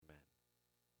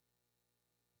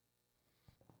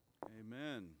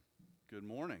Amen. Good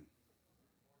morning.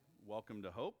 Welcome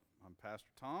to Hope. I'm Pastor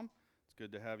Tom. It's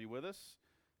good to have you with us.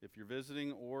 If you're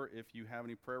visiting or if you have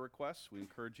any prayer requests, we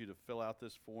encourage you to fill out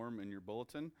this form in your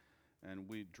bulletin, and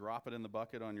we drop it in the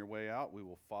bucket on your way out. We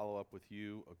will follow up with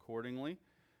you accordingly.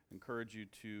 Encourage you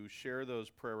to share those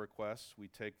prayer requests. We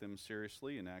take them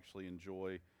seriously and actually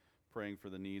enjoy praying for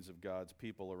the needs of God's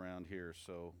people around here.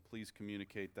 So please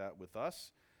communicate that with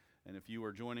us. And if you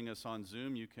are joining us on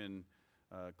Zoom, you can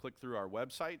click through our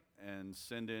website and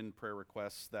send in prayer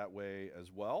requests that way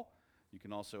as well. You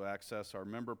can also access our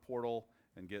member portal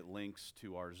and get links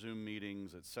to our Zoom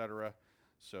meetings, etc.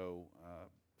 So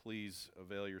please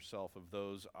avail yourself of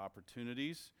those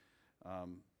opportunities.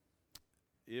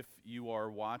 If you are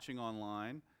watching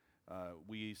online,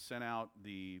 we sent out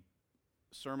the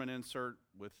sermon insert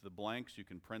with the blanks. You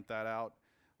can print that out.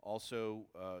 Also,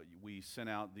 we sent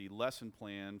out the lesson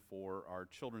plan for our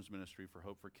children's ministry for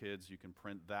Hope for Kids. You can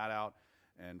print that out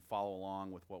and follow along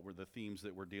with what were the themes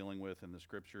that we're dealing with in the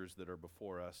scriptures that are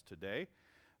before us today.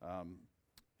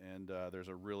 There's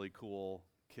a really cool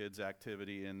kids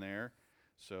activity in there,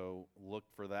 so look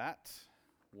for that.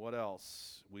 What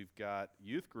else? We've got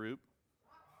youth group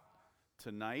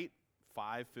tonight,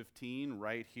 5:15,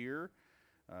 right here.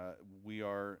 We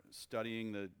are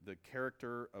studying the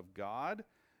character of God,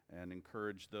 and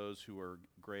encourage those who are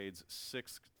grades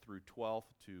 6th through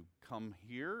 12th to come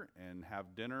here and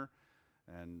have dinner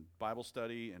and Bible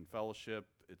study and fellowship.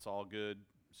 It's all good,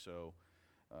 so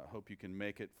hope you can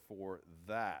make it for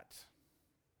that.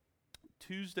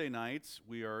 Tuesday nights,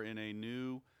 we are in a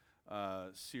new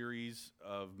series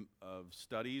of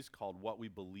studies called What We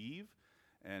Believe,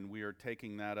 and we are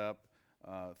taking that up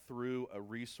through a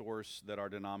resource that our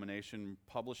denomination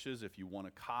publishes. If you want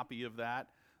a copy of that,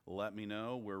 let me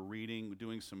know. We're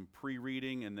doing some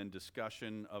pre-reading and then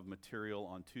discussion of material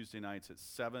on Tuesday nights at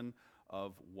 7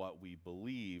 of What We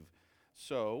Believe.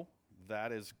 So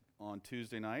that is on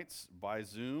Tuesday nights by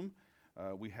Zoom.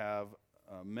 We have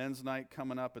men's night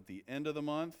coming up at the end of the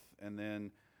month, and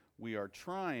then we are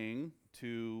trying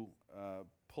to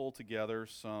pull together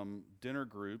some dinner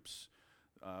groups.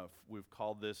 We've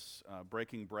called this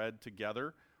Breaking Bread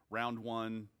Together. Round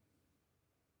 1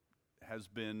 has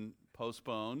been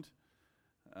postponed,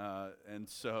 and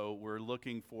so we're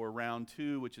looking for round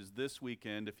 2, which is this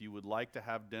weekend. If you would like to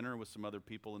have dinner with some other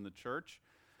people in the church,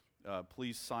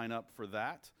 please sign up for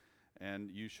that, and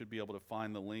you should be able to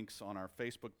find the links on our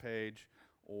Facebook page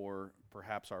or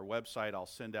perhaps our website. I'll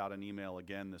send out an email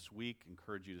again this week.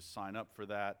 Encourage you to sign up for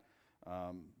that,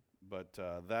 but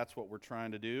that's what we're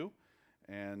trying to do.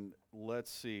 And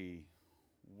let's see,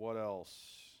 what else?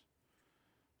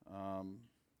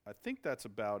 I think that's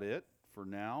about it for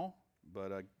now,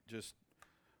 but I just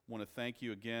want to thank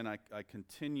you again. I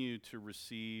continue to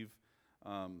receive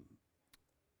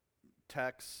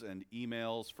texts and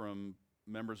emails from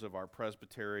members of our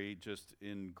presbytery just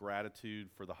in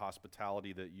gratitude for the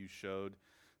hospitality that you showed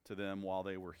to them while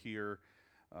they were here.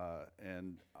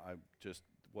 And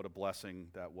what a blessing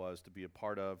that was to be a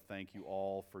part of. Thank you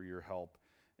all for your help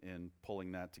in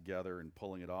pulling that together and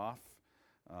pulling it off.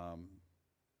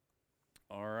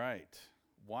 All right.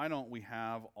 Why don't we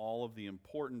have all of the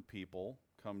important people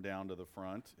come down to the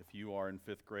front? If you are in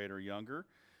 5th grade or younger,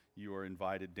 you are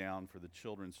invited down for the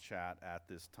children's chat at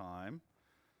this time.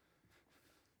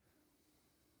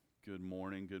 Good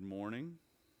morning, good morning.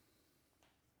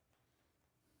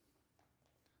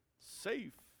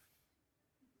 Safe.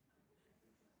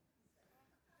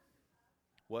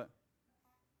 What?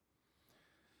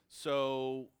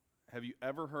 So, have you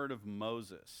ever heard of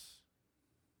Moses?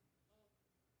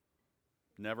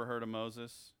 Never heard of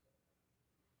Moses?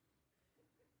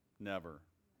 Never.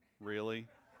 Really?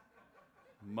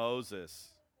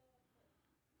 Moses.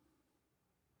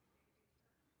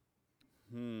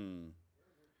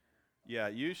 Yeah,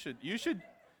 you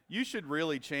should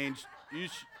really change.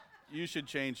 You should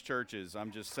change churches.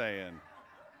 I'm just saying.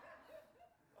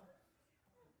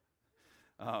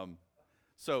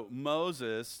 So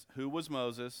Moses, who was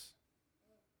Moses?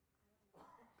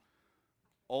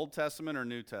 Old Testament or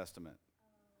New Testament?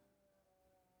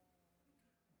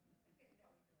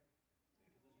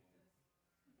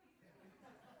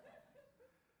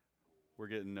 We're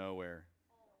getting nowhere.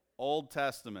 Old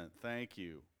Testament, thank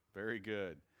you. Very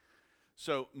good.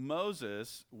 So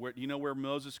Moses, you know where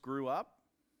Moses grew up?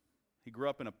 He grew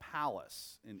up in a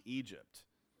palace in Egypt,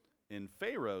 in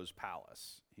Pharaoh's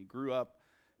palace. He grew up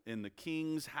in the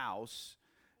king's house,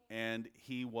 and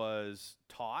he was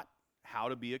taught how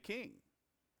to be a king,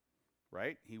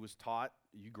 right? He was taught,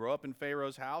 you grow up in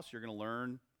Pharaoh's house, you're going to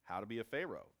learn how to be a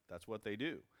Pharaoh. That's what they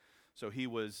do. So he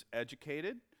was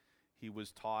educated. He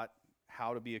was taught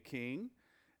how to be a king.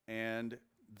 And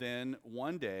then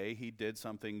one day he did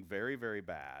something very, very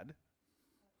bad.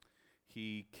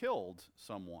 He killed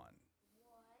someone.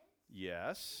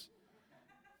 Yes.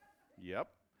 Yep.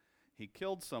 He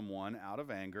killed someone out of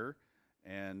anger,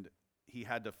 and he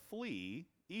had to flee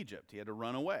Egypt. He had to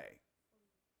run away.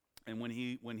 And when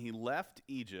he left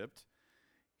Egypt,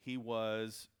 he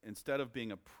was, instead of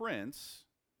being a prince,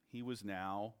 he was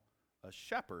now a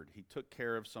shepherd. He took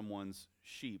care of someone's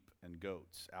sheep and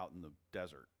goats out in the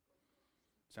desert.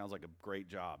 Sounds like a great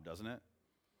job, doesn't it?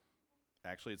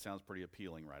 Actually, it sounds pretty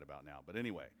appealing right about now. But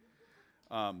anyway,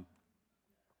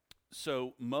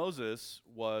 so Moses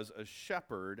was a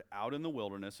shepherd out in the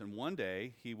wilderness, and one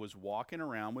day he was walking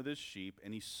around with his sheep,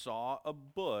 and he saw a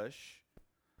bush.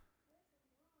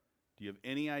 Do you have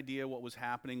any idea what was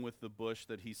happening with the bush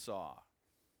that he saw?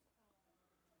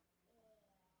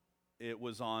 It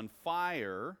was on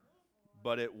fire,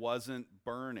 but it wasn't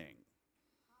burning.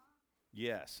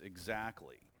 Yes,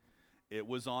 exactly. It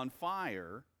was on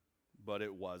fire, but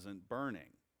it wasn't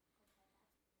burning.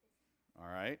 All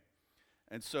right?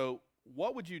 And so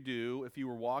what would you do if you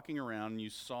were walking around and you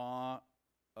saw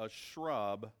a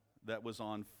shrub that was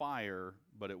on fire,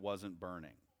 but it wasn't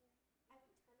burning?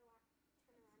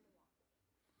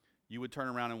 You would turn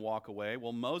around and walk away.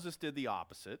 Well, Moses did the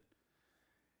opposite.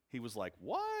 He was like,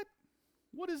 what?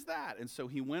 What is that? And so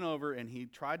he went over and he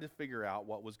tried to figure out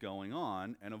what was going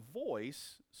on, and a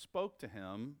voice spoke to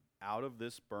him out of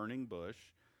this burning bush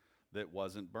that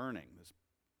wasn't burning, this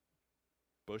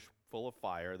bush full of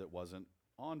fire that wasn't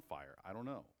on fire. I don't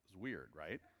know. It's weird,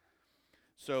 right?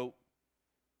 So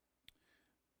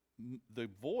the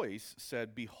voice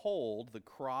said, "Behold, the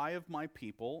cry of my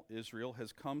people, Israel,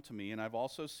 has come to me, and I've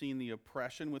also seen the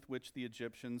oppression with which the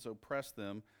Egyptians oppress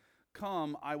them.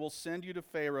 Come, I will send you to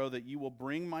Pharaoh that you will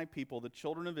bring my people, the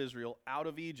children of Israel, out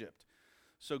of Egypt."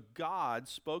 So God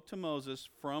spoke to Moses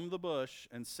from the bush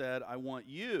and said, "I want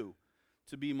you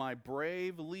to be my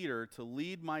brave leader to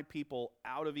lead my people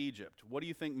out of Egypt." What do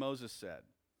you think Moses said?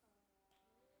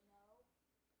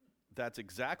 That's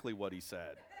exactly what he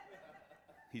said.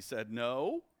 He said,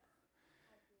 no.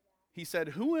 He said,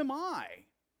 "Who am I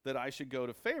that I should go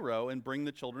to Pharaoh and bring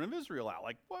the children of Israel out?"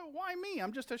 Like, why me?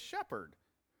 I'm just a shepherd,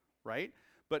 right?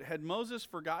 But had Moses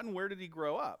forgotten, where did he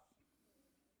grow up?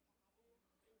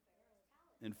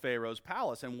 In Pharaoh's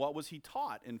palace. And what was he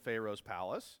taught in Pharaoh's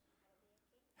palace?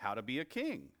 How to be a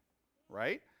king,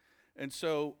 right? And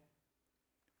so,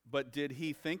 but did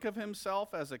he think of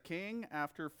himself as a king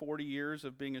after 40 years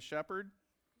of being a shepherd?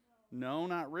 No,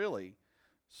 not really.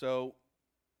 So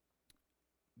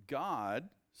God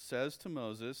says to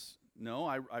Moses, "No,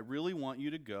 I really want you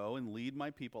to go and lead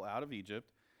my people out of Egypt."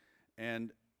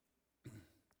 And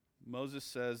Moses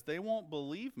says, "They won't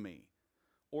believe me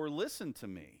or listen to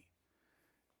me."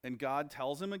 And God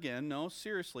tells him again, "No,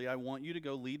 seriously, I want you to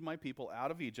go lead my people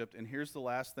out of Egypt." And here's the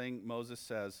last thing Moses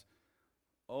says,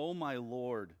 "Oh, my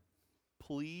Lord,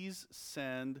 please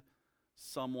send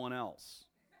someone else."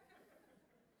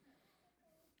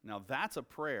 Now, that's a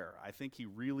prayer. I think he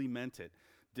really meant it.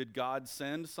 Did God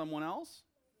send someone else?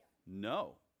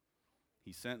 No.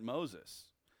 He sent Moses.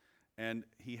 And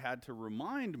he had to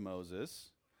remind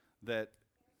Moses that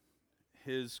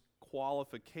his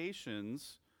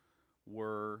qualifications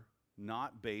were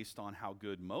not based on how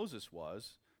good Moses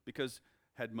was, because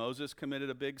had Moses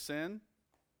committed a big sin?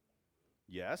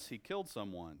 Yes, he killed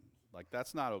someone. Like,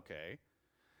 that's not okay.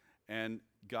 And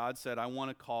God said, "I want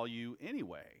to call you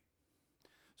anyway."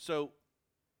 So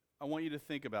I want you to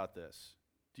think about this.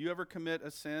 Do you ever commit a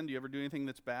sin? Do you ever do anything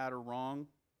that's bad or wrong?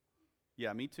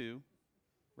 Yeah, me too,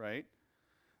 right?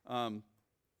 And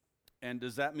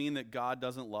does that mean that God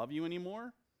doesn't love you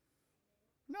anymore?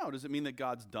 No. Does it mean that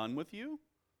God's done with you?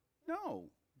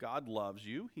 No. God loves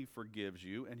you, he forgives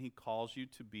you, and he calls you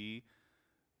to be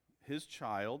his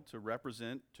child, to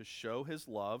represent, to show his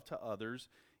love to others,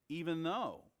 even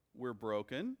though we're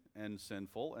broken and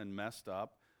sinful and messed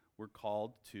up. We're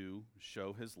called to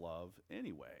show his love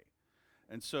anyway.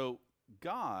 And so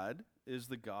God is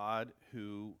the God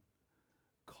who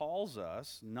calls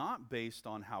us not based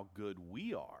on how good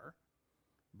we are,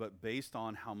 but based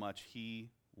on how much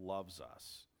he loves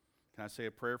us. Can I say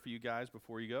a prayer for you guys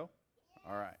before you go?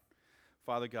 All right.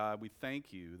 Father God, we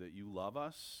thank you that you love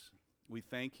us. We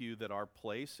thank you that our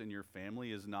place in your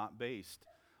family is not based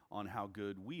on how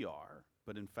good we are,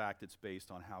 but in fact it's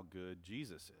based on how good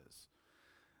Jesus is,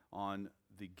 on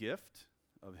the gift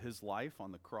of his life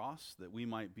on the cross, that we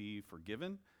might be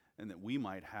forgiven and that we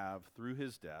might have, through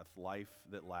his death, life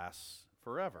that lasts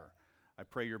forever. I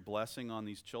pray your blessing on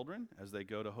these children as they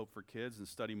go to Hope for Kids and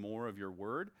study more of your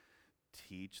word.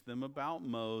 teach them about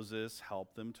Moses,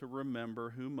 help them to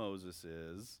remember who Moses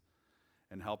is,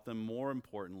 and help them, more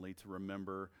importantly, to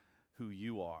remember who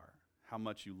you are, how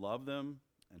much you love them,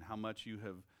 and how much you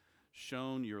have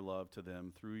shown your love to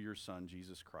them through your Son,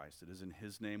 Jesus Christ. It is in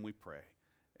his name we pray.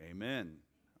 Amen.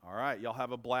 All right, y'all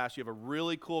have a blast. You have a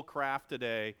really cool craft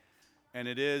today, and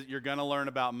you're going to learn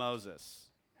about Moses.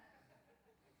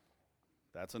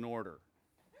 That's an order.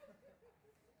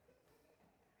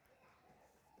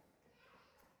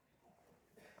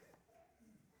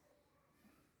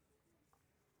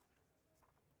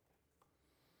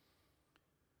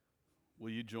 Will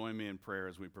you join me in prayer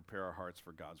as we prepare our hearts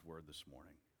for God's word this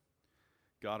morning?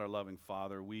 God, our loving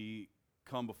Father, we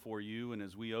come before you, and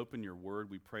as we open your word,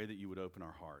 we pray that you would open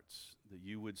our hearts, that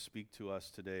you would speak to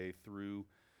us today through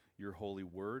your holy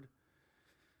word,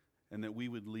 and that we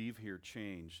would leave here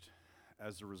changed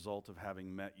as a result of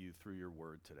having met you through your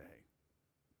word today.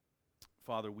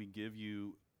 Father, we give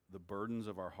you the burdens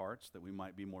of our hearts that we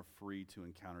might be more free to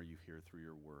encounter you here through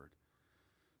your word.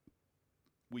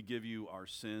 We give you our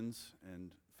sins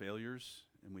and failures,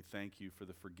 and we thank you for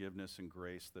the forgiveness and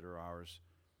grace that are ours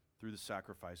through the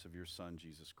sacrifice of your Son,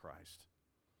 Jesus Christ.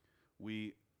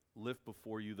 We lift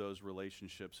before you those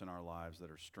relationships in our lives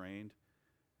that are strained,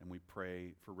 and we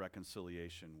pray for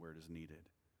reconciliation where it is needed.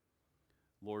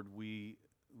 Lord, we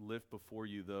lift before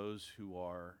you those who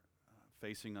are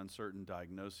facing uncertain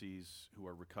diagnoses, who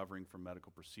are recovering from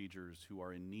medical procedures, who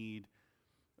are in need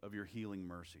of your healing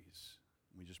mercies.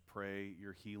 We just pray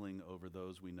your healing over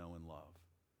those we know and love.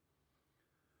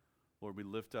 Lord, we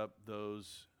lift up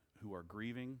those who are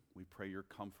grieving. We pray your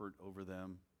comfort over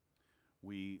them.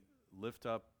 We lift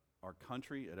up our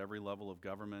country at every level of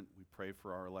government. We pray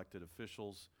for our elected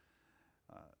officials.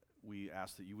 We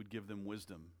ask that you would give them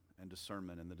wisdom and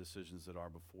discernment in the decisions that are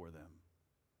before them.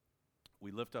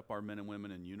 We lift up our men and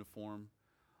women in uniform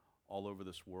all over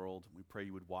this world. We pray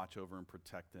you would watch over and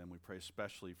protect them. We pray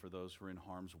especially for those who are in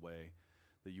harm's way,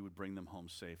 that you would bring them home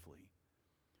safely.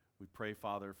 We pray,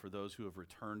 Father, for those who have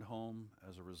returned home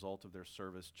as a result of their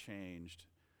service changed,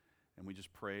 and we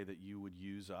just pray that you would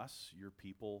use us, your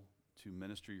people, to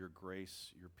minister your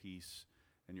grace, your peace,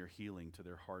 and your healing to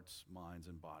their hearts, minds,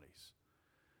 and bodies.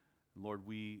 Lord,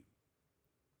 we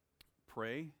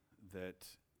pray that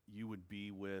you would be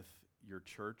with your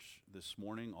church this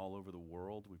morning all over the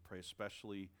world. We pray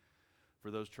especially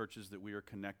for those churches that we are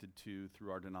connected to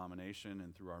through our denomination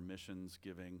and through our missions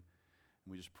giving.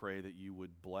 And we just pray that you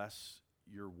would bless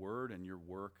your word and your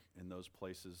work in those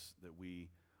places that we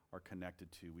are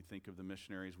connected to. We think of the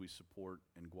missionaries we support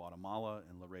in Guatemala,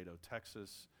 in Laredo,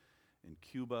 Texas, in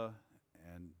Cuba,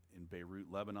 and in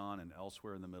Beirut, Lebanon, and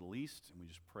elsewhere in the Middle East. And we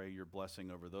just pray your blessing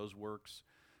over those works.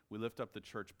 We lift up the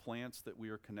church plants that we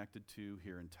are connected to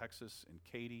here in Texas, in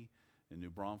Katy, in New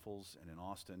Braunfels, and in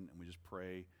Austin. And we just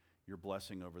pray your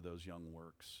blessing over those young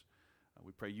works.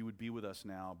 We pray you would be with us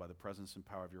now by the presence and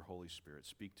power of your Holy Spirit.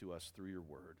 Speak to us through your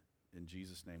word. In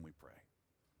Jesus' name we pray.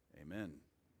 Amen.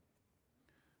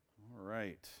 All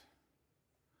right.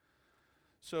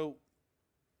 So,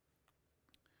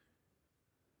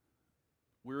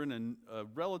 we're in a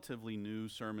relatively new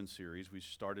sermon series. We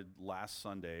started last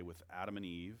Sunday with Adam and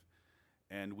Eve,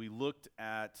 and we looked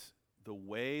at the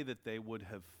way that they would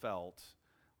have felt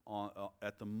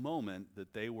at the moment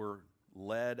that they were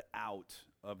led out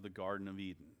of the Garden of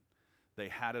Eden. They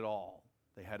had it all.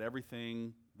 They had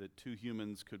everything that two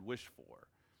humans could wish for.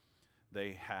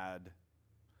 They had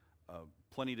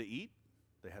plenty to eat.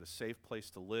 They had a safe place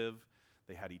to live.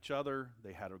 They had each other.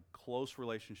 They had a close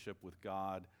relationship with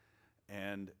God.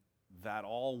 And that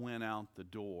all went out the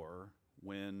door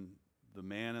when the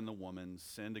man and the woman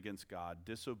sinned against God,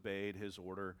 disobeyed his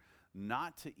order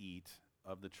not to eat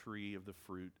of the tree of the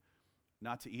fruit,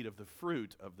 not to eat of the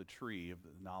fruit of the tree of the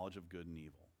knowledge of good and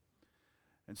evil.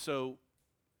 And so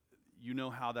you know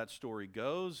how that story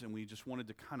goes, and we just wanted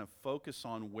to kind of focus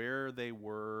on where they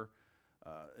were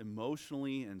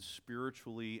emotionally and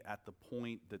spiritually at the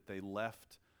point that they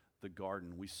left the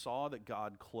garden. We saw that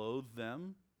God clothed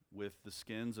them with the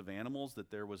skins of animals,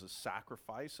 that there was a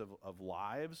sacrifice of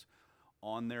lives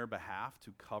on their behalf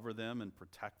to cover them and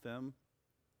protect them,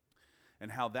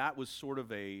 and how that was sort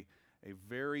of a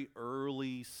very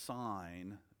early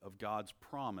sign of God's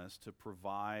promise to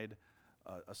provide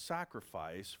a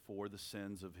sacrifice for the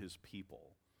sins of his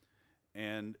people.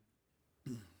 And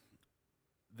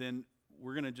then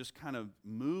we're going to just kind of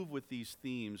move with these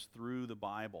themes through the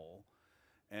Bible.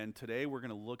 And today we're going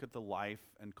to look at the life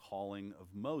and calling of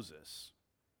Moses.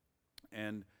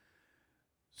 And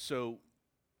so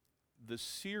the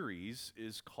series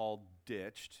is called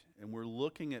Ditched, and we're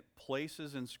looking at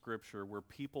places in Scripture where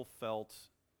people felt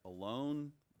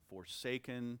alone,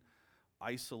 forsaken,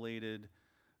 isolated,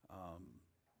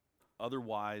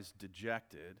 otherwise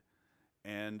dejected.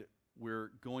 And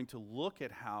we're going to look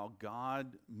at how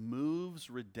God moves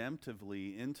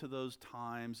redemptively into those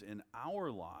times in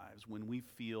our lives when we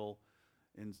feel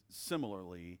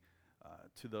similarly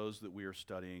to those that we are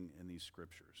studying in these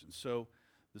scriptures. And so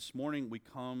this morning we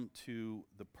come to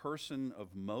the person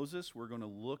of Moses. We're going to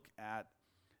look at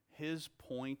his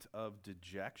point of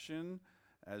dejection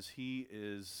as he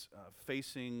is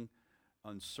facing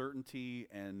uncertainty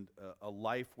and a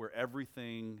life where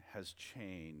everything has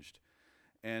changed.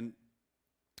 And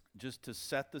just to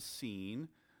set the scene,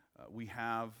 we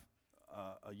have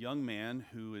a young man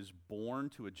who is born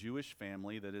to a Jewish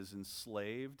family that is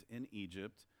enslaved in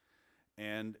Egypt.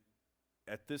 And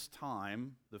at this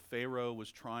time, the Pharaoh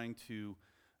was trying to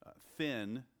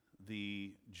thin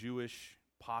the Jewish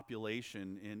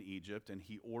population in Egypt, and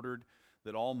he ordered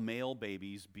that all male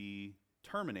babies be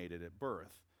terminated at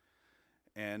birth.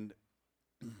 And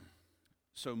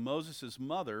so Moses'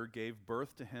 mother gave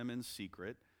birth to him in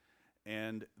secret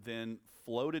and then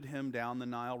floated him down the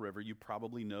Nile River. You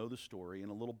probably know the story, in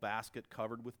a little basket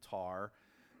covered with tar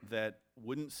that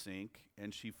wouldn't sink,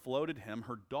 and she floated him.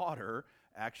 Her daughter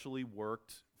actually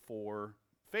worked for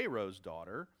Pharaoh's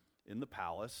daughter in the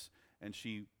palace, and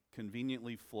she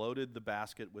conveniently floated the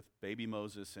basket with baby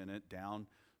Moses in it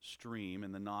downstream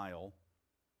in the Nile.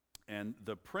 And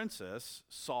the princess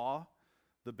saw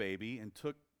the baby and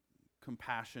took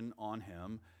compassion on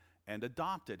him and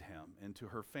adopted him into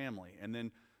her family, and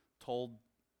then told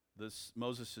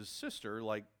Moses' sister,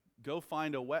 like, go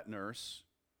find a wet nurse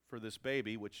for this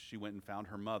baby, which she went and found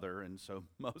her mother. And so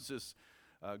Moses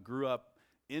grew up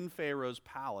in Pharaoh's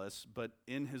palace, but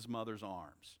in his mother's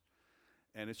arms.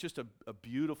 And it's just a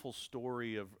beautiful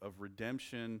story of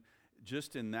redemption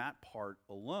just in that part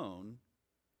alone.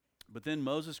 But then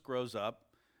Moses grows up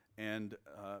and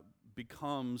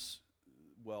becomes,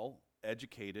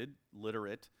 educated,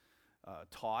 literate,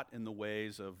 taught in the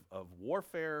ways of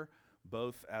warfare,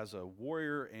 both as a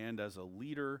warrior and as a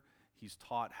leader. He's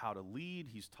taught how to lead.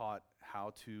 He's taught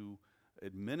how to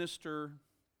administer.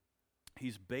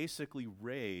 He's basically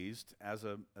raised as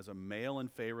a male in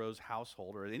Pharaoh's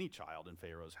household, or any child in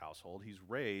Pharaoh's household. He's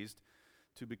raised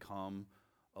to become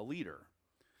a leader.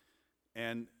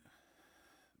 And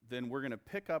then we're going to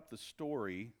pick up the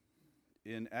story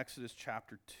in Exodus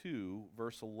chapter 2,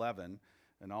 verse 11,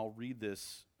 and I'll read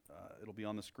this. It'll be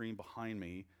on the screen behind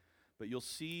me, but you'll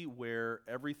see where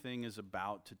everything is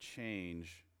about to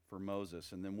change for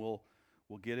Moses. And then we'll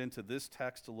get into this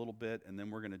text a little bit, and then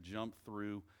we're going to jump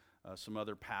through some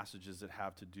other passages that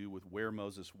have to do with where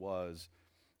Moses was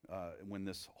when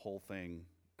this whole thing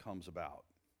comes about.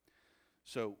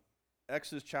 So,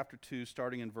 Exodus chapter 2,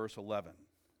 starting in verse 11.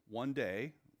 One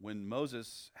day, when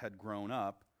Moses had grown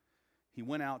up, he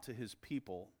went out to his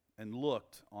people and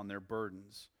looked on their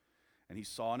burdens. And he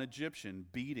saw an Egyptian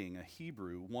beating a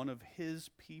Hebrew, one of his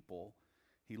people.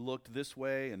 He looked this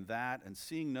way and that, and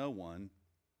seeing no one,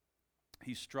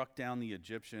 he struck down the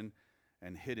Egyptian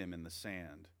and hid him in the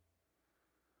sand.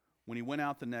 When he went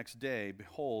out the next day,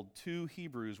 behold, 2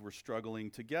 Hebrews were struggling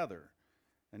together.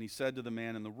 And he said to the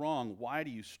man in the wrong, why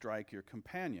do you strike your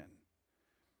companion?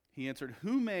 He answered,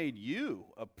 who made you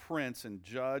a prince and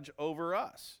judge over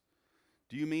us?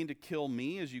 Do you mean to kill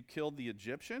me as you killed the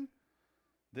Egyptian?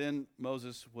 Then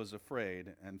Moses was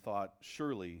afraid and thought,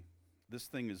 surely this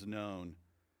thing is known.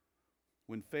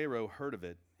 When Pharaoh heard of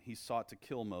it, he sought to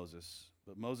kill Moses.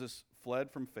 But Moses fled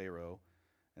from Pharaoh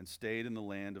and stayed in the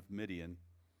land of Midian,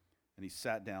 and he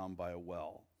sat down by a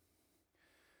well.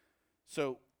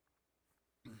 So,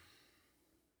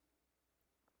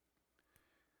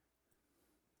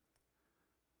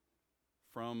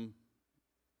 from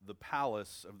the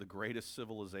palace of the greatest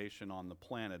civilization on the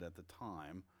planet at the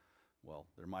time, well,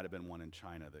 there might have been one in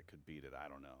China that could beat it. I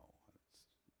don't know. It's,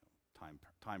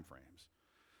 time frames.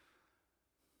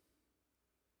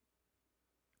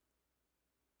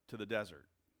 To the desert.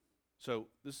 So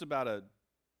this is about a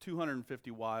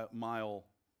 250-mile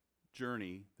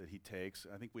journey that he takes.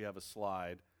 I think we have a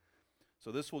slide.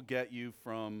 So this will get you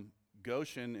from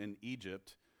Goshen in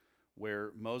Egypt,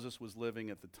 where Moses was living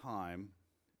at the time,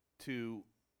 to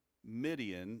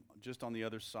Midian, just on the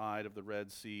other side of the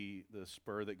Red Sea, the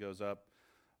spur that goes up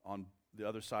on the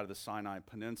other side of the Sinai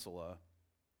Peninsula.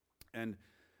 And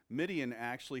Midian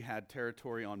actually had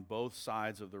territory on both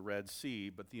sides of the Red Sea,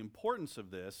 but the importance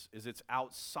of this is it's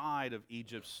outside of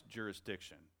Egypt's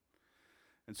jurisdiction.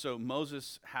 And so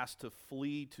Moses has to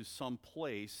flee to some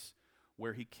place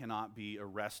where he cannot be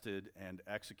arrested and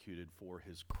executed for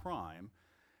his crime.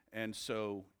 And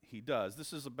so he does.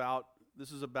 This is about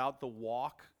the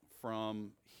walk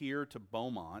from here to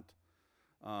Beaumont,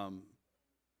 and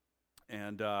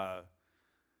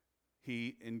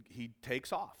he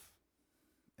takes off.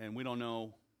 And we don't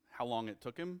know how long it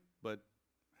took him, but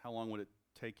how long would it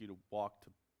take you to walk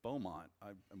to Beaumont?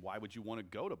 And why would you want to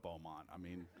go to Beaumont? I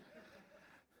mean,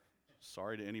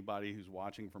 sorry to anybody who's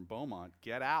watching from Beaumont.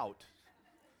 Get out.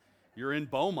 You're in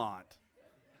Beaumont.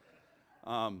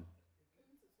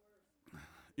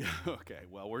 Yeah, okay,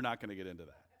 well, we're not going to get into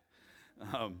that.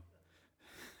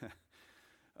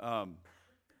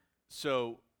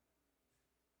 So,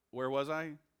 where was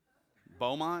I?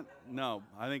 Beaumont? No,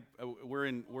 I think we're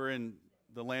in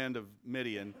the land of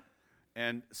Midian.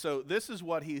 And so this is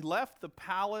what he left the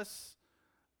palace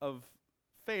of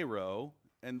Pharaoh,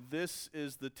 and this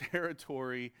is the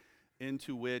territory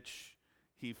into which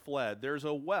he fled. There's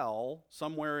a well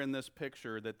somewhere in this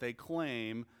picture that they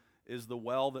claim is the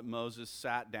well that Moses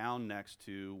sat down next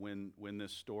to when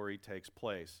this story takes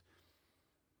place.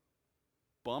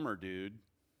 Bummer, dude.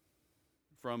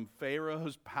 From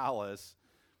Pharaoh's palace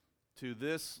to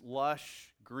this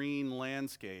lush green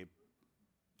landscape,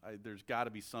 there's got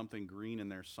to be something green in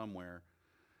there somewhere.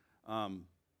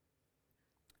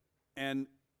 And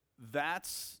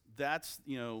that's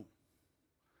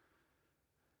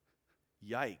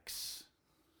yikes.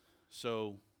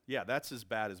 So, yeah, that's as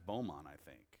bad as Beaumont, I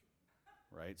think.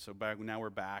 Right? So now we're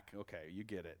back. Okay, you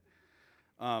get it.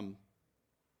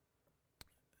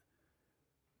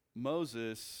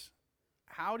 Moses,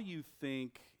 how do you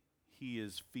think he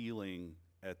is feeling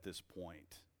at this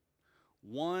point?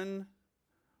 One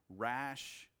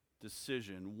rash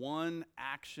decision, one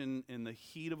action in the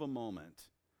heat of a moment,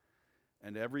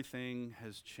 and everything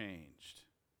has changed.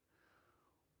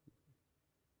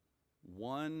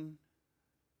 One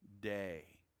day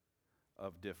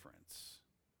of difference.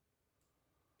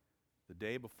 The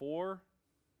day before,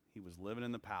 he was living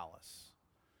in the palace.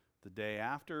 The day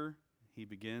after, he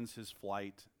begins his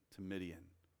flight to Midian.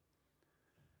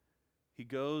 He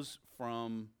goes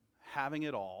from having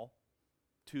it all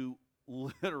to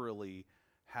literally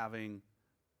having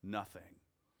nothing.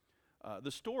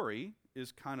 The story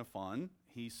is kind of fun.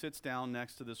 He sits down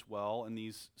next to this well, and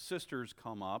these sisters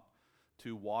come up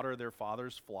to water their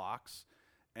father's flocks.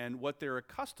 And what they're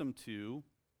accustomed to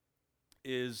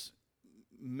is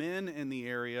men in the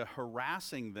area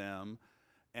harassing them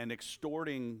and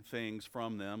extorting things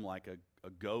from them, like a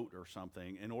goat or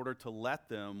something, in order to let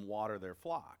them water their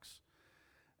flocks.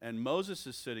 And Moses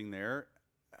is sitting there.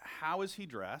 How is he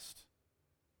dressed?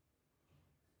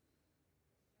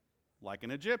 Like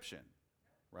an Egyptian,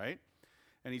 right?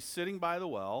 And he's sitting by the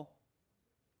well,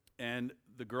 and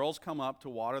the girls come up to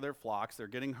water their flocks. They're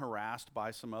getting harassed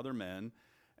by some other men,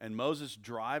 and Moses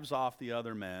drives off the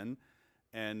other men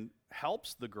and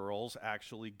helps the girls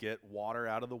actually get water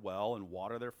out of the well and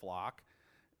water their flock.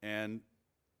 And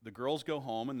the girls go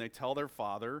home, and they tell their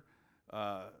father,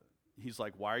 he's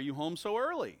like, "Why are you home so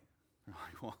early?" They're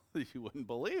like, "Well, you wouldn't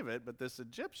believe it, but this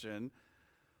Egyptian,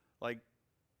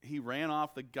 he ran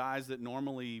off the guys that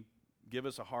normally give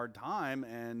us a hard time,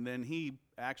 and then he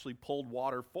actually pulled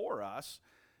water for us.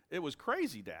 It was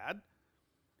crazy, Dad."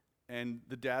 And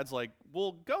the dad's like,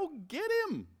 "Well, go get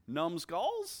him,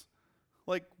 numbskulls.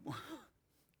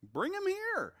 Bring him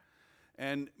here."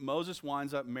 And Moses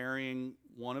winds up marrying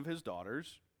one of his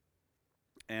daughters,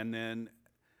 and then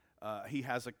he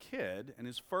has a kid, and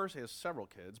he has several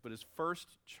kids, but his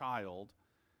first child,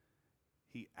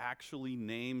 he actually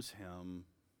names him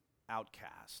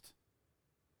Outcast,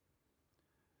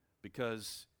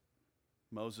 because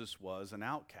Moses was an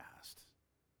outcast.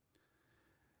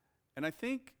 And I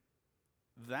think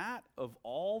that, of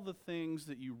all the things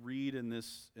that you read in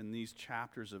these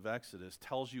chapters of Exodus,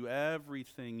 tells you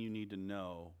everything you need to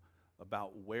know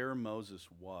about where Moses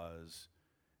was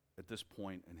at this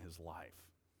point in his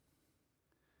life.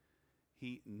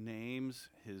 He names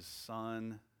his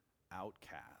son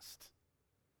Outcast.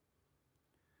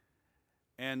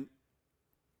 And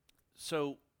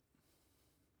so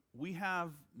we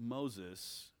have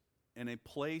Moses in a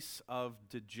place of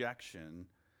dejection,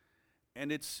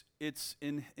 and it's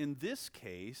in this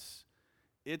case,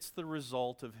 it's the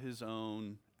result of his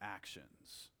own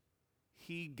actions.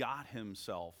 He got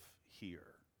himself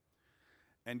here.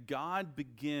 And God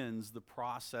begins the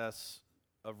process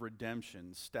of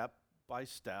redemption step by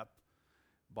step,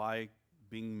 by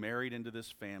being married into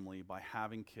this family, by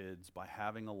having kids, by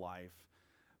having a life.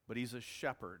 But he's a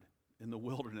shepherd in the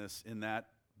wilderness, in that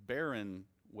barren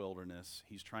wilderness.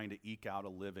 He's trying to eke out a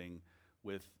living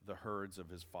with the herds of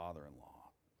his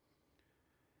father-in-law.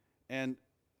 And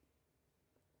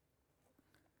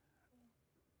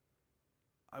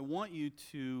I want you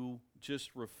to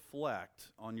just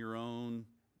reflect on your own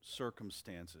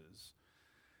circumstances.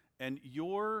 And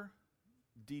your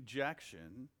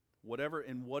dejection,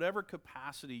 in whatever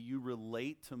capacity you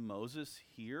relate to Moses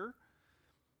here,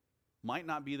 might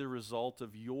not be the result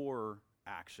of your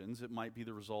actions. It might be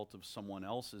the result of someone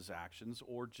else's actions,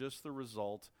 or just the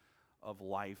result of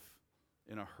life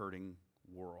in a hurting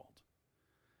world.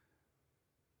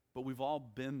 But we've all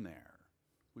been there.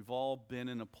 We've all been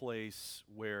in a place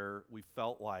where we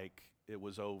felt like it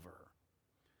was over.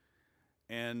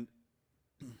 And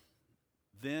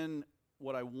then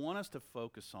what I want us to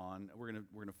focus on, we're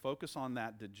going to focus on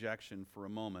that dejection for a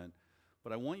moment,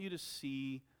 but I want you to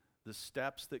see the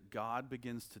steps that God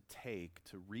begins to take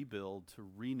to rebuild, to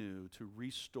renew, to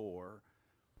restore,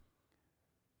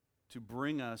 to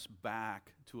bring us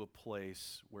back to a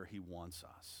place where he wants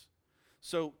us.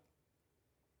 So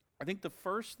I think the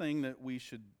first thing that we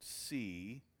should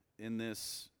see in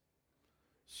this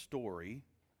story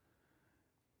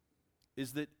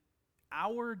is that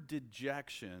our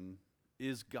dejection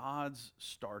is God's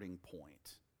starting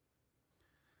point.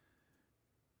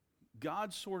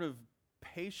 God sort of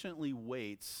patiently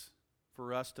waits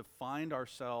for us to find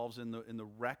ourselves in the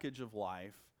wreckage of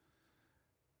life,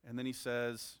 and then he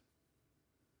says,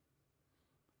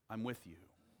 I'm with you.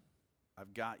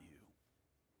 I've got you.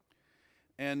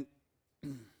 And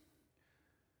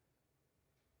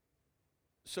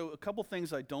so a couple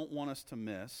things I don't want us to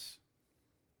miss.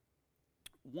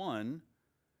 One,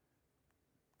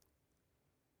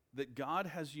 that God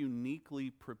has uniquely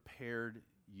prepared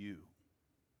you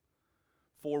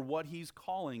for what he's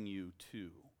calling you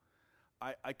to.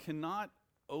 I cannot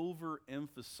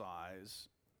overemphasize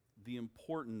the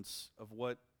importance of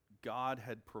what God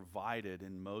had provided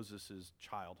in Moses'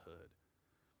 childhood.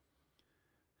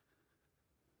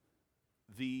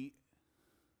 The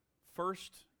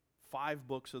first 5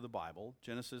 books of the Bible,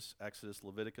 Genesis, Exodus,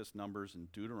 Leviticus, Numbers,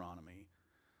 and Deuteronomy,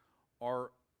 are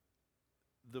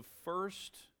the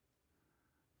first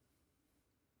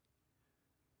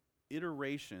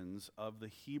iterations of the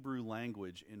Hebrew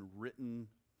language in written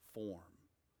form.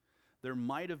 There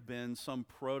might have been some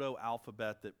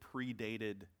proto-alphabet that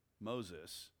predated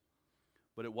Moses,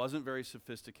 but it wasn't very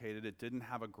sophisticated. It didn't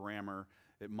have a grammar.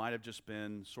 It might have just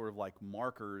been sort of like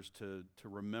markers to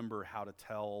remember how to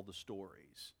tell the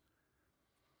stories.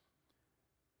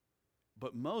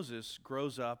 But Moses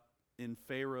grows up in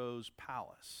Pharaoh's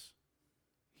palace.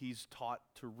 He's taught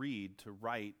to read, to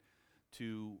write,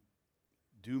 to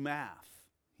do math.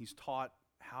 He's taught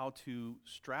how to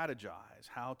strategize,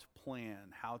 how to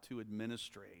plan, how to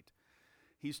administrate.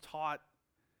 He's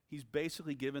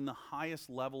basically given the highest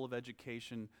level of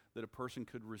education that a person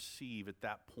could receive at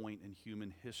that point in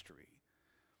human history.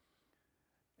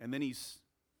 And then he's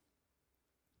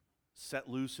set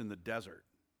loose in the desert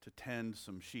to tend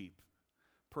some sheep.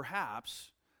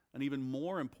 Perhaps an even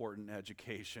more important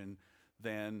education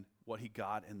than what he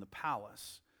got in the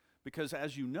palace. Because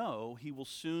as you know, he will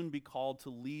soon be called to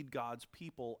lead God's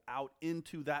people out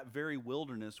into that very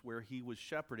wilderness where he was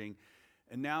shepherding.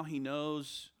 And now he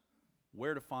knows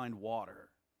where to find water,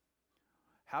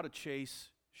 how to chase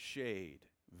shade,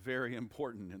 very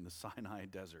important in the Sinai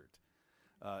desert.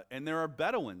 And there are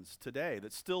Bedouins today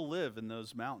that still live in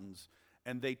those mountains,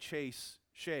 and they chase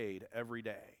shade every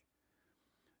day.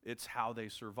 It's how they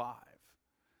survive.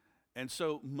 And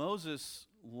so Moses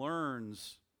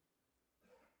learns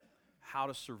how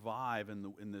to survive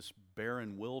in this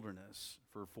barren wilderness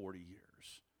for 40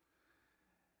 years.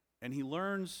 And he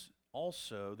learns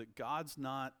also that God's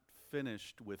not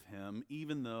finished with him,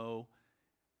 even though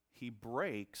he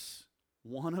breaks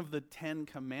one of the 10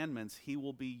 commandments he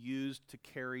will be used to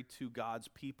carry to God's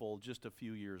people just a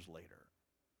few years later.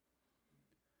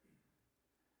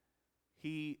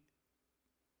 He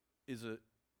is a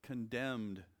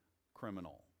condemned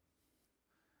criminal.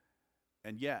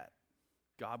 And yet,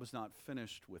 God was not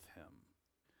finished with him.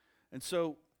 And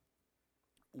so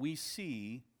we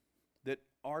see that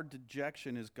our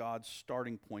dejection is God's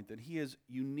starting point, that he has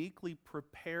uniquely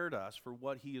prepared us for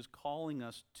what he is calling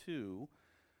us to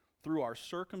through our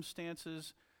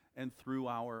circumstances and through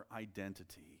our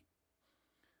identity.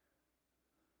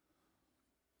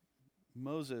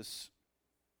 Moses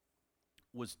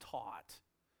was taught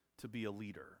to be a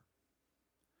leader.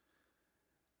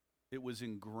 It was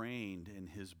ingrained in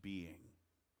his being.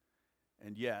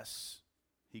 And yes,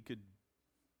 he could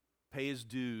pay his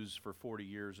dues for 40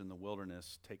 years in the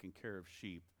wilderness taking care of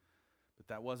sheep, but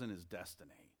that wasn't his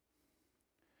destiny.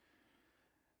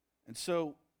 And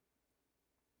so,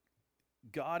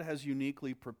 God has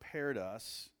uniquely prepared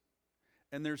us,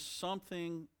 and there's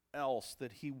something else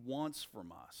that he wants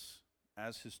from us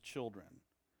as his children.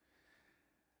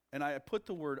 And I put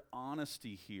the word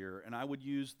honesty here, and I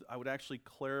would actually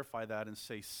clarify that and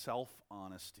say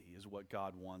self-honesty is what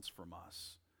God wants from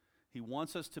us. He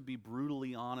wants us to be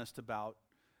brutally honest about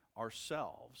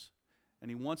ourselves, and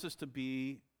he wants us to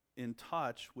be in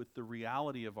touch with the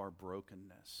reality of our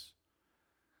brokenness.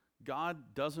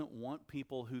 God doesn't want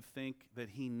people who think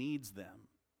that he needs them.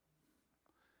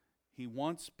 He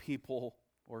wants people,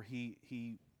 or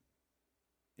he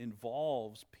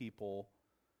involves people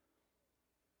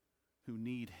who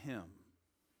need him.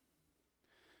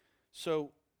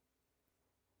 So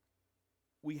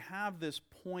we have this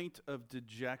point of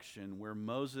dejection where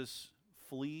Moses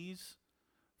flees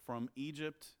from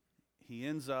Egypt. He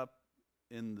ends up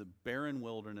in the barren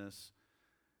wilderness,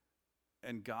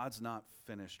 and God's not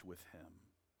finished with him.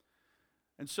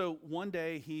 And so one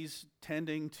day he's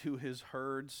tending to his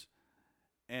herds,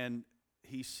 and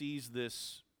he sees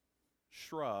this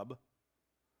shrub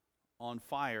on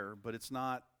fire, but it's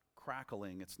not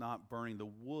crackling, it's not burning. The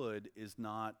wood is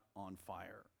not on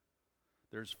fire.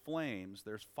 There's flames,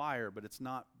 there's fire, but it's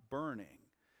not burning.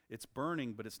 It's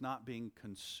burning, but it's not being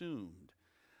consumed.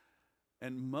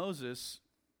 And Moses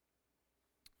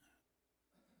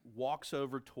walks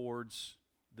over towards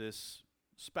this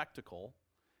spectacle,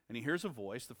 and he hears a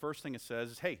voice. The first thing it says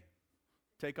is, "Hey,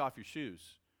 take off your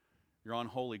shoes. You're on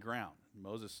holy ground."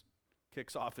 Moses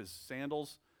kicks off his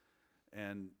sandals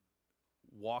and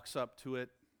walks up to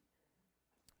it,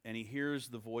 and he hears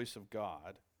the voice of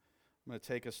God. I'm going to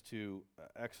take us to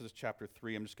Exodus chapter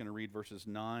 3. I'm just going to read verses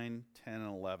 9, 10,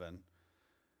 and 11.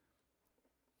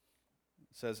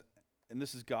 It says, and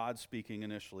this is God speaking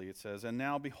initially. It says, "And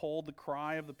now behold, the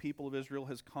cry of the people of Israel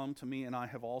has come to me, and I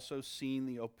have also seen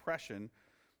the oppression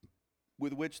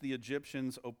with which the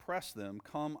Egyptians oppress them.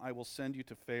 Come, I will send you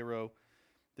to Pharaoh,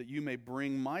 that you may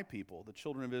bring my people, the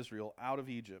children of Israel, out of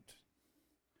Egypt."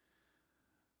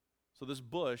 So this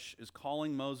bush is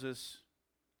calling Moses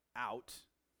out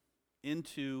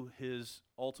into his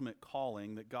ultimate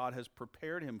calling that God has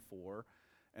prepared him for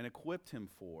and equipped him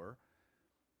for.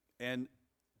 And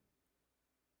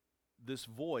this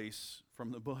voice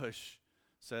from the bush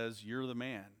says, "You're the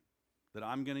man that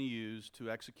I'm going to use to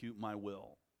execute my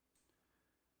will."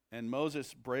 And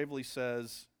Moses bravely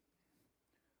says,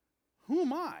 "Who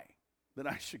am I that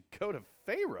I should go to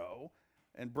Pharaoh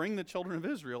and bring the children of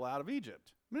Israel out of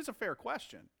Egypt?" I mean, it's a fair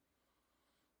question,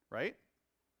 right?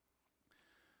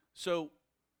 So,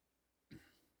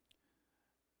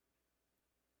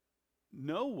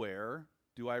 nowhere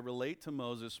do I relate to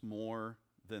Moses more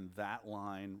than that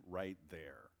line right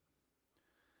there.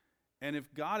 And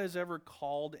if God has ever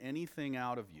called anything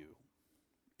out of you,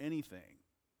 anything,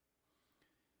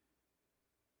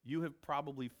 you have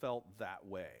probably felt that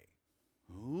way.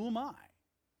 Who am I?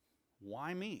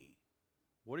 Why me?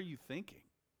 What are you thinking?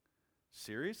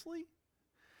 Seriously?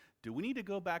 Do we need to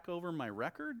go back over my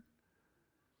record?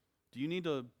 Do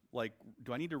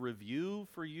I need to review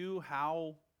for you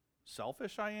how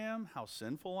selfish I am, how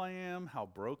sinful I am, how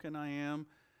broken I am?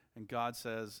 And God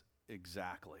says,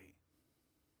 exactly.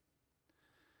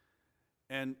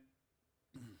 And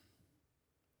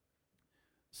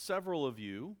several of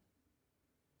you,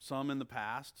 some in the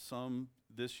past, some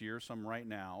this year, some right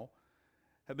now,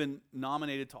 have been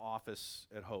nominated to office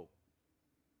at Hope.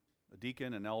 A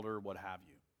deacon, an elder, what have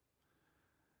you.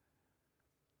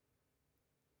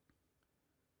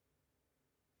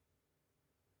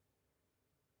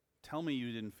 Tell me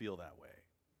you didn't feel that way.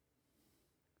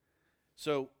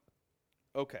 So,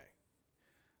 okay.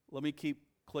 Let me keep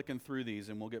clicking through these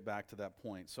and we'll get back to that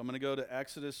point. So I'm going to go to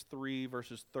Exodus 3,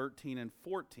 verses 13 and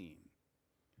 14.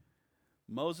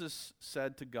 Moses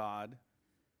said to God,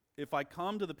 "If I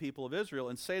come to the people of Israel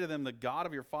and say to them, 'The God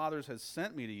of your fathers has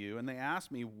sent me to you,' and they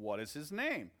ask me, 'What is his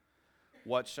name?'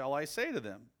 what shall I say to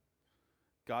them?"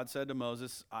 God said to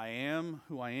Moses, "I am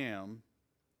who I am."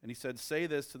 And he said, "Say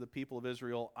this to the people of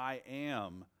Israel, 'I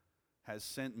am has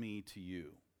sent me to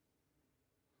you.'"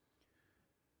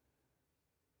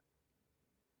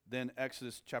 Then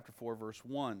Exodus chapter 4, verse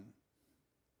 1.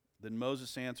 Then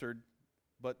Moses answered,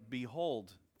 "But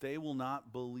behold, they will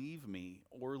not believe me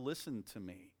or listen to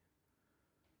me.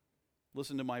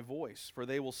 Listen to my voice, for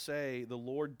they will say, 'The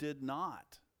Lord did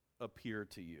not appear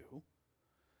to you.'"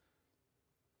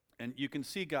 And you can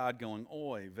see God going,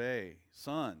 "Oy vey,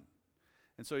 son."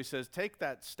 And so he says, "Take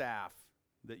that staff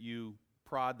that you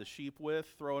prod the sheep with,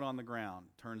 throw it on the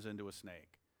ground." Turns into a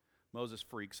snake. Moses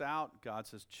freaks out. God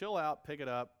says, "Chill out, pick it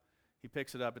up." He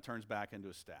picks it up, it turns back into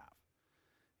a staff.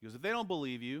 He goes, "If they don't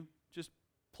believe you, just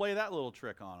play that little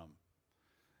trick on them.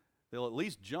 They'll at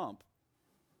least jump."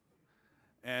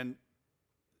 And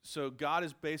so God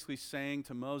is basically saying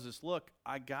to Moses, "Look,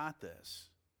 I got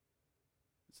this.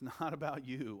 It's not about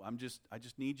you. I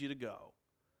just need you to go.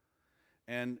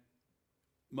 And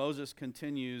Moses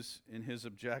continues in his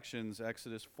objections,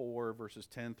 Exodus 4, verses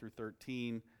 10 through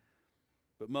 13.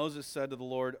 But Moses said to the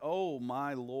Lord, "Oh,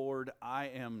 my Lord, I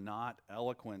am not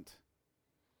eloquent,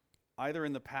 either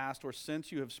in the past or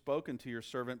since you have spoken to your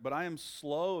servant, but I am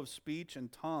slow of speech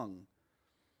and tongue."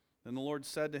 Then the Lord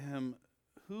said to him,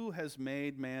 "Who has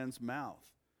made man's mouth?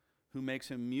 Who makes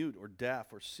him mute or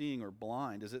deaf or seeing or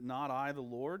blind? Is it not I, the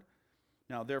Lord?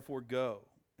 Now therefore go,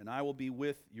 and I will be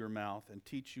with your mouth and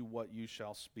teach you what you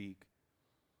shall speak."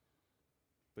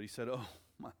 But he said, "Oh,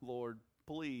 my Lord,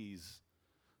 please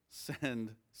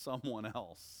send someone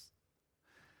else."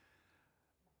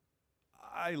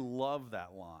 I love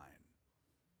that line.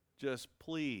 Just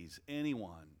please,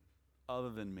 anyone other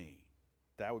than me.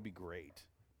 That would be great.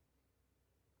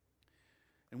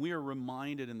 And we are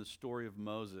reminded in the story of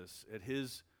Moses at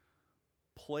his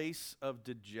place of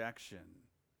dejection,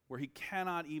 where he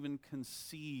cannot even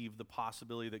conceive the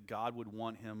possibility that God would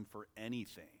want him for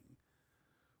anything.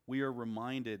 We are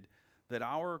reminded that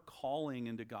our calling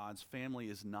into God's family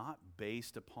is not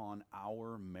based upon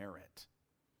our merit.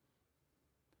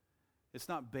 It's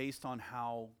not based on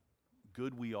how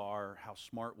good we are, how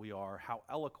smart we are, how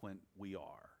eloquent we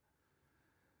are.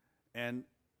 And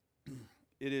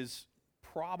it is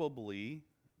probably,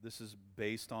 this is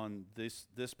based on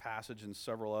this passage and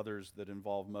several others that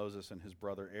involve Moses and his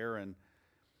brother Aaron,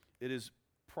 it is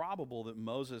probable that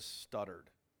Moses stuttered,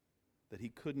 that he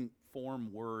couldn't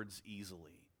form words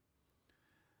easily.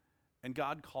 And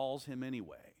God calls him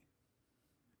anyway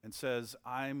and says,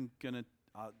 I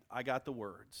got the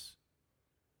words.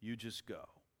 You just go.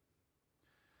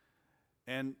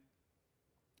 And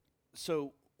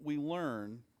so we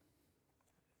learn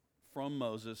from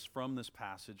Moses, from this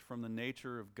passage, from the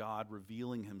nature of God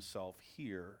revealing himself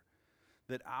here,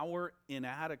 that our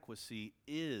inadequacy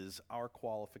is our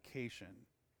qualification.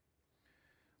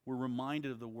 We're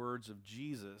reminded of the words of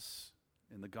Jesus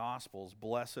in the Gospels,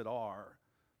 "Blessed are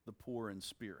the poor in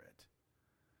spirit."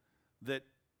 That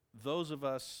those of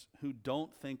us who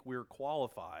don't think we're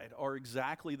qualified are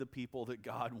exactly the people that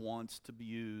God wants to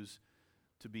use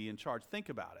to be in charge. Think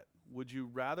about it. Would you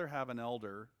rather have an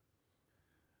elder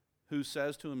who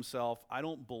says to himself, "I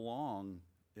don't belong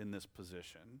in this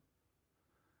position"?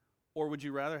 Or would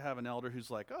you rather have an elder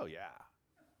who's like, "Oh yeah,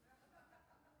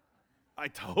 I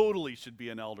totally should be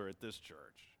an elder at this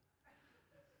church"?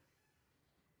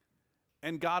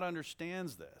 And God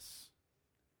understands this.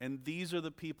 And these are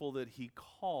the people that he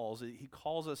calls. He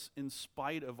calls us in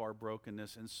spite of our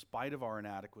brokenness, in spite of our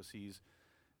inadequacies,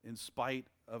 in spite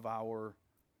of our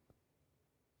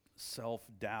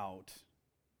self-doubt.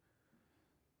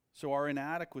 So our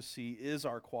inadequacy is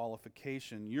our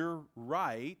qualification. You're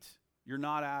right. You're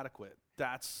not adequate.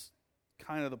 That's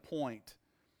kind of the point.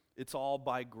 It's all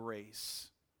by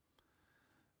grace.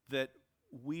 That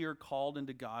we are called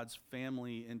into God's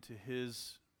family, into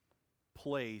his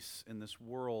place in this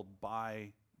world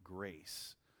by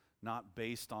grace, not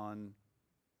based on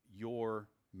your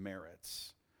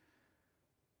merits.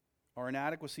 Our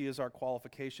inadequacy is our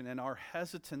qualification, and our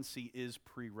hesitancy is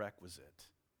prerequisite.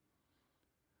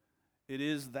 It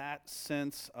is that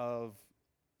sense of,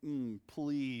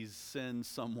 please send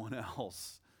someone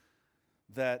else,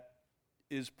 that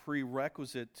is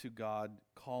prerequisite to God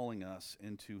calling us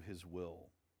into his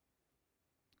will.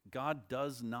 God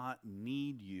does not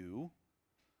need you,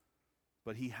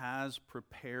 but he has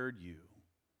prepared you.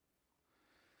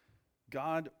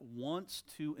 God wants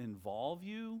to involve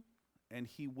you, and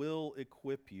he will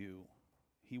equip you.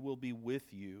 He will be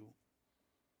with you.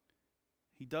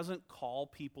 He doesn't call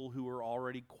people who are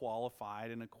already qualified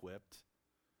and equipped.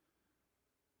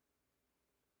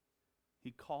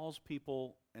 He calls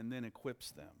people and then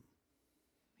equips them.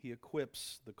 He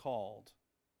equips the called.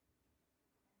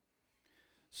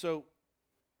 So,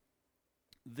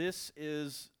 this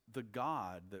is the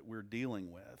God that we're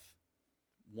dealing with,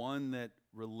 one that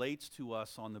relates to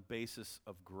us on the basis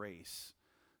of grace,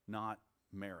 not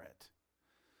merit.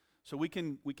 So we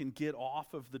can get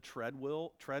off of the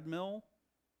treadmill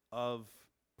of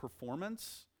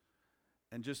performance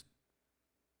and just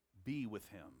be with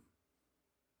him,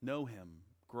 know him,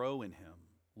 grow in him,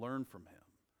 learn from him.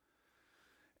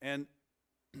 And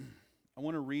I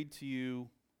want to read to you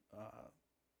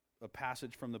a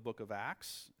passage from the book of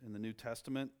Acts in the New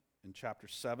Testament in chapter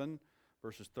 7,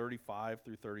 verses 35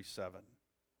 through 37.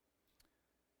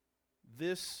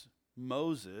 This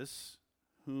Moses,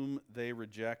 whom they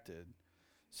rejected,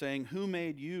 saying, "Who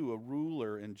made you a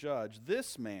ruler and judge?"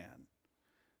 This man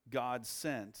God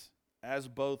sent as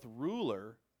both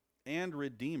ruler and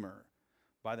redeemer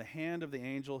by the hand of the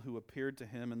angel who appeared to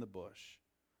him in the bush.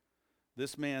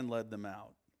 This man led them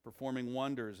out, performing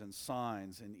wonders and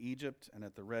signs in Egypt and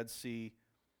at the Red Sea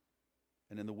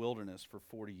and in the wilderness for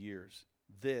 40 years.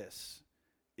 This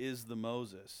is the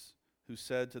Moses who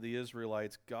said to the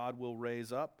Israelites, God will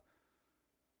raise up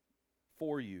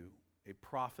for you a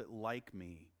prophet like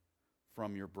me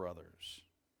from your brothers.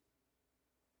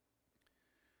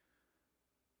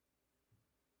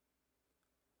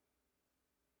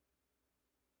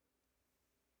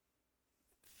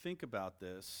 Think about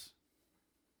this.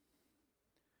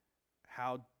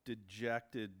 How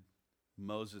dejected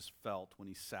Moses felt when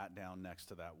he sat down next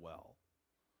to that well.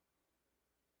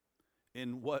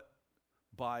 In what,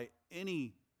 by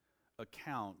any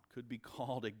account, could be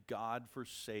called a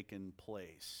God-forsaken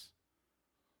place.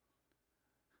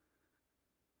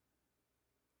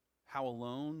 How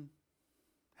alone,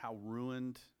 how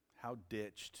ruined, how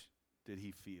ditched did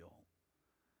he feel?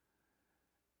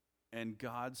 And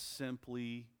God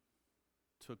simply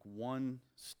took one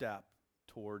step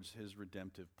towards his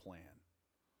redemptive plan.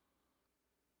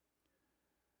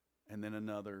 And then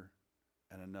another,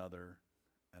 and another,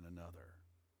 and another.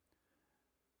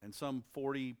 And some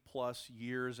 40 plus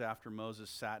years after Moses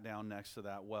sat down next to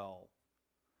that well,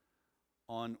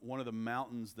 on one of the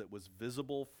mountains that was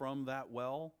visible from that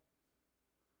well,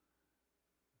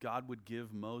 God would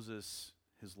give Moses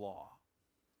his law,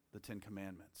 the Ten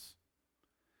Commandments.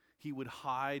 He would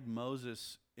hide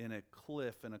Moses in a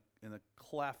cliff, in a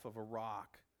cleft of a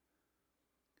rock,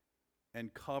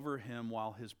 and cover him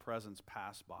while his presence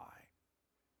passed by.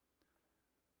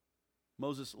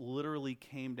 Moses literally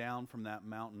came down from that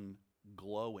mountain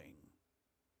glowing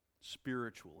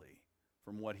spiritually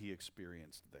from what he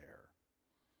experienced there.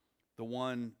 The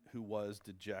one who was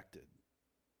dejected,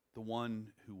 the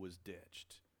one who was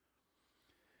ditched.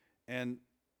 And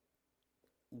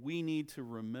we need to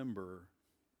remember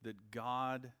that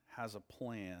God has a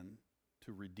plan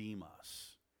to redeem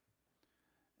us.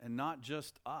 And not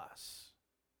just us,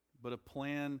 but a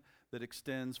plan that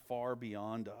extends far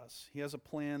beyond us. He has a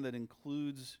plan that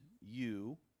includes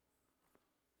you.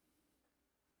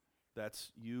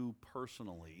 That's you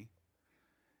personally.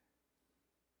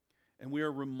 And we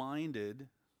are reminded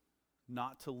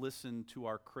not to listen to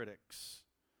our critics.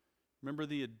 Remember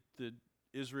the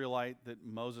Israelite that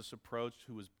Moses approached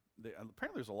who was,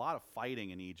 apparently there's a lot of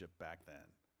fighting in Egypt back then,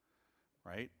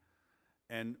 right?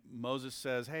 And Moses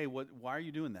says, hey, why are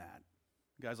you doing that?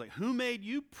 The guy's like, who made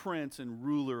you prince and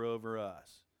ruler over us?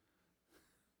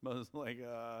 Moses is like,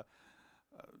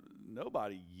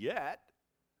 nobody yet.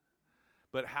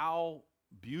 But how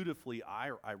beautifully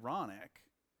ironic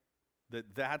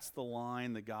that that's the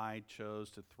line the guy chose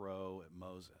to throw at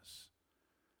Moses.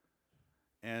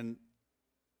 And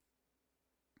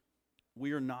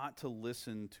we are not to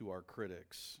listen to our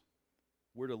critics.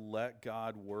 We're to let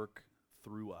God work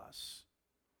through us.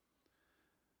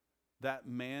 That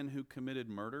man who committed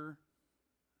murder,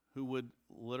 who would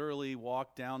literally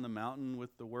walk down the mountain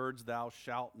with the words, thou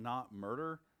shalt not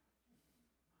murder,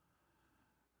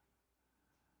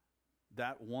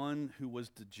 that one who was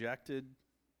dejected,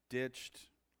 ditched,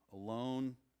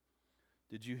 alone,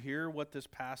 did you hear what this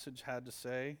passage had to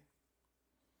say?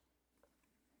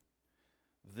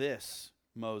 This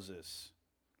Moses,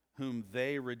 whom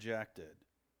they rejected,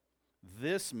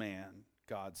 this man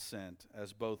God sent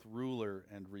as both ruler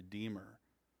and redeemer.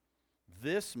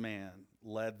 This man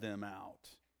led them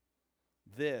out.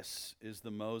 This is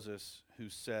the Moses who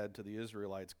said to the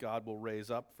Israelites, God will raise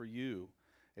up for you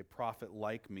a prophet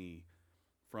like me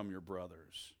from your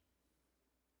brothers.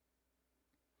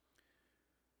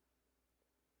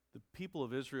 The people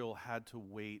of Israel had to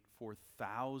wait for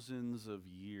thousands of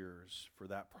years for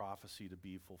that prophecy to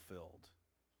be fulfilled.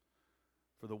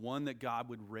 For the one that God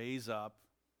would raise up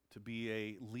to be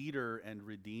a leader and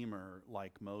redeemer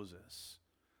like Moses,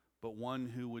 but one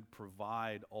who would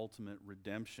provide ultimate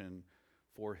redemption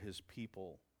for his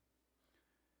people.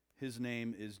 His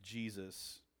name is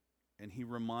Jesus, and he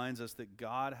reminds us that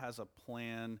God has a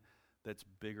plan that's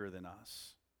bigger than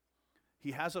us.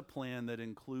 He has a plan that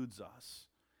includes us.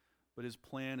 But his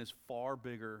plan is far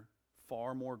bigger,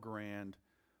 far more grand,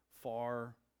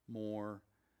 far more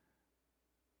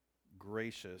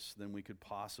gracious than we could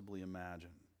possibly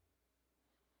imagine.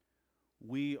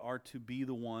 We are to be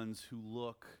the ones who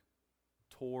look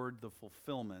toward the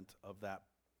fulfillment of that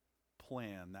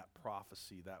plan, that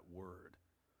prophecy, that word.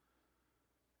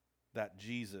 That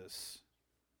Jesus,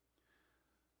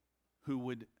 who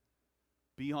would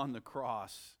be on the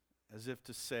cross as if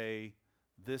to say,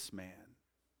 this man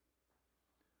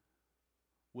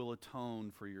will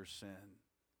atone for your sin.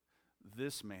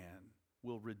 This man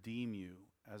will redeem you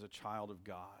as a child of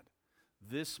God.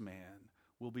 This man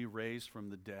will be raised from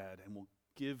the dead and will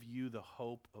give you the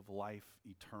hope of life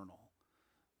eternal.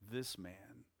 This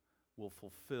man will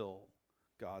fulfill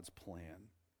God's plan.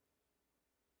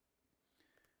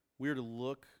 We're to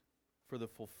look for the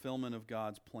fulfillment of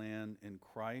God's plan in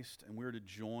Christ, and we're to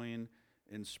join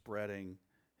in spreading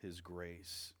his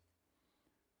grace.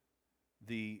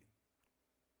 The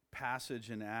passage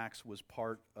in Acts was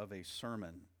part of a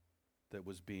sermon that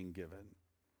was being given,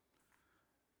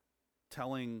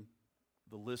 telling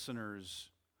the listeners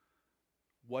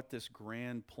what this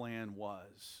grand plan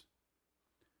was.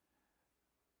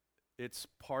 It's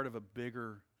part of a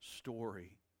bigger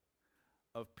story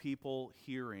of people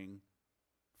hearing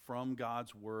from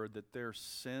God's word that their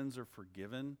sins are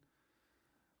forgiven,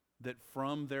 that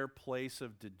from their place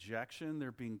of dejection,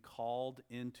 they're being called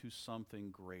into something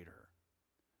greater.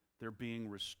 They're being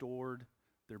restored,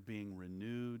 they're being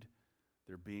renewed,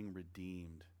 they're being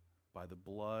redeemed by the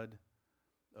blood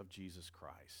of Jesus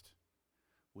Christ.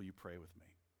 Will you pray with me?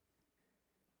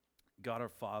 God our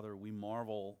Father, we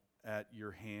marvel at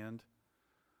your hand,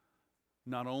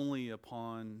 not only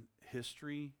upon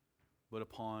history, but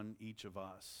upon each of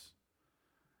us.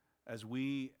 As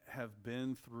we have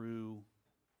been through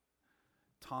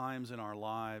times in our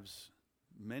lives,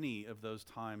 many of those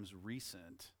times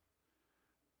recent,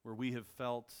 where we have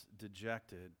felt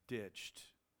dejected, ditched,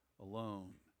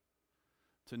 alone,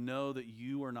 to know that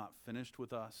you are not finished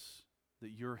with us,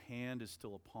 that your hand is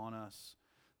still upon us,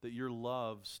 that your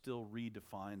love still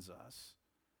redefines us,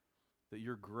 that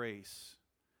your grace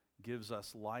gives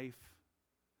us life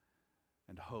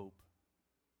and hope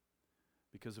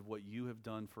because of what you have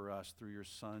done for us through your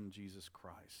Son, Jesus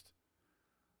Christ.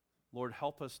 Lord,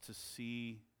 help us to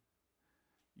see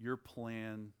your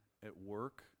plan at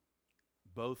work,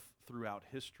 both throughout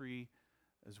history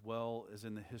as well as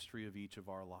in the history of each of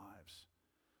our lives,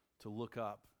 to look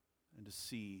up and to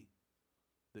see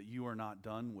that you are not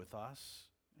done with us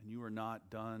and you are not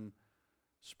done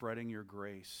spreading your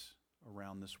grace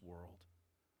around this world.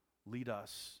 Lead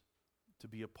us to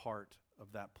be a part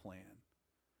of that plan,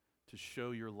 to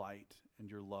show your light and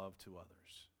your love to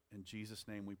others. In Jesus'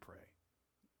 name we pray.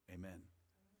 Amen.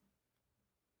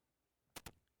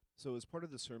 So as part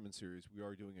of the sermon series, we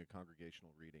are doing a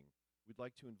congregational reading. We'd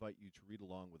like to invite you to read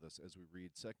along with us as we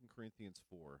read 2 Corinthians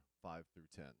 4, 5 through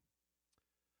 10.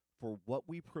 For what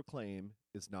we proclaim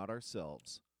is not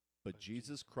ourselves, but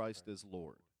Jesus Christ as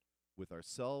Lord, with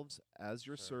ourselves as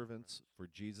your servants for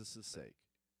Jesus' sake.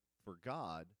 For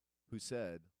God, who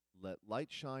said, "Let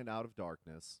light shine out of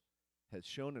darkness," has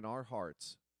shone in our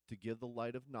hearts to give the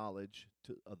light of knowledge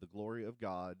of the glory of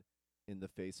God in the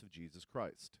face of Jesus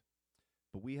Christ.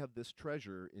 But we have this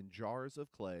treasure in jars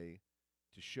of clay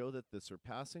to show that the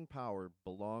surpassing power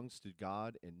belongs to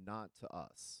God and not to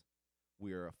us.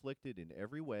 We are afflicted in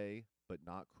every way, but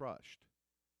not crushed,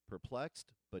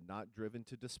 perplexed, but not driven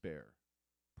to despair,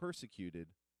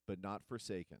 persecuted, but not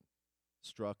forsaken,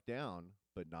 struck down,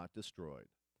 but not destroyed,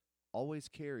 always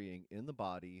carrying in the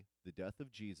body the death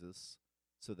of Jesus,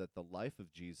 so that the life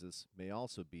of Jesus may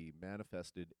also be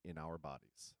manifested in our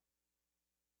bodies.